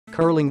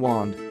Curling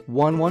wand,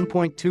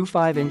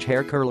 1.25-inch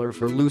hair curler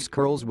for loose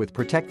curls with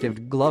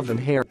protective glove and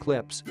hair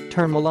clips.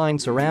 Tourmaline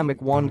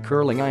ceramic wand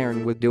curling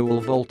iron with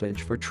dual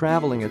voltage for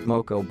traveling.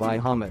 Atmoko by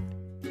Homitt.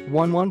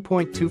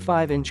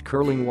 1.25-inch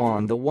curling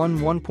wand. The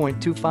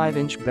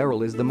 1.25-inch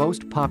barrel is the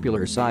most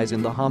popular size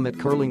in the Homitt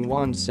curling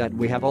wand set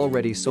we have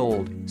already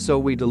sold, so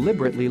we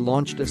deliberately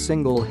launched a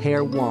single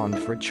hair wand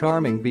for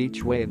charming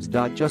beach waves.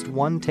 Just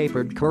one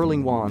tapered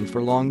curling wand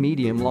for long,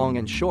 medium, long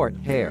and short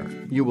hair.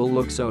 You will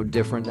look so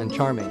different and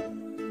charming.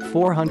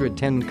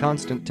 410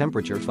 constant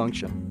temperature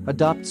function.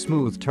 Adopt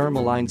smooth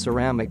tourmaline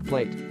ceramic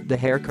plate. The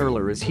hair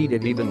curler is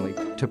heated evenly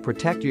to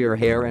protect your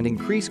hair and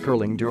increase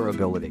curling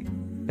durability.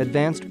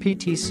 Advanced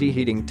PTC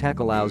heating tech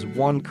allows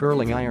one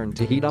curling iron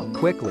to heat up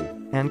quickly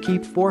and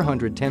keep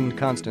 410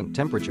 constant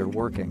temperature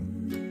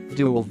working.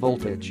 Dual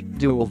voltage,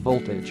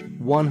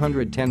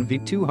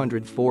 110V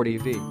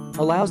 240V,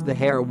 allows the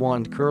hair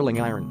wand curling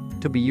iron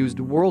to be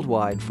used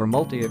worldwide for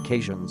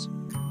multi-occasions.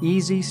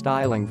 Easy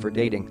styling for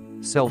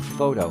dating,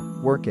 self-photo,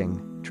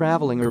 working,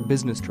 traveling or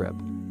business trip.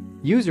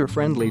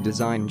 User-friendly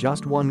design,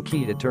 just one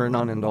key to turn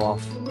on and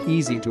off,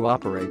 easy to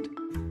operate.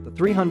 The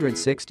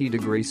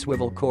 360-degree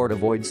swivel cord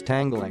avoids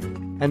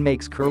tangling and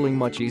makes curling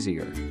much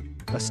easier.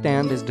 A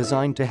stand is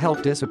designed to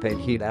help dissipate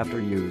heat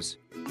after use.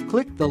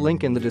 Click the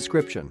link in the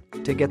description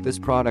to get this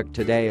product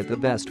today at the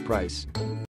best price.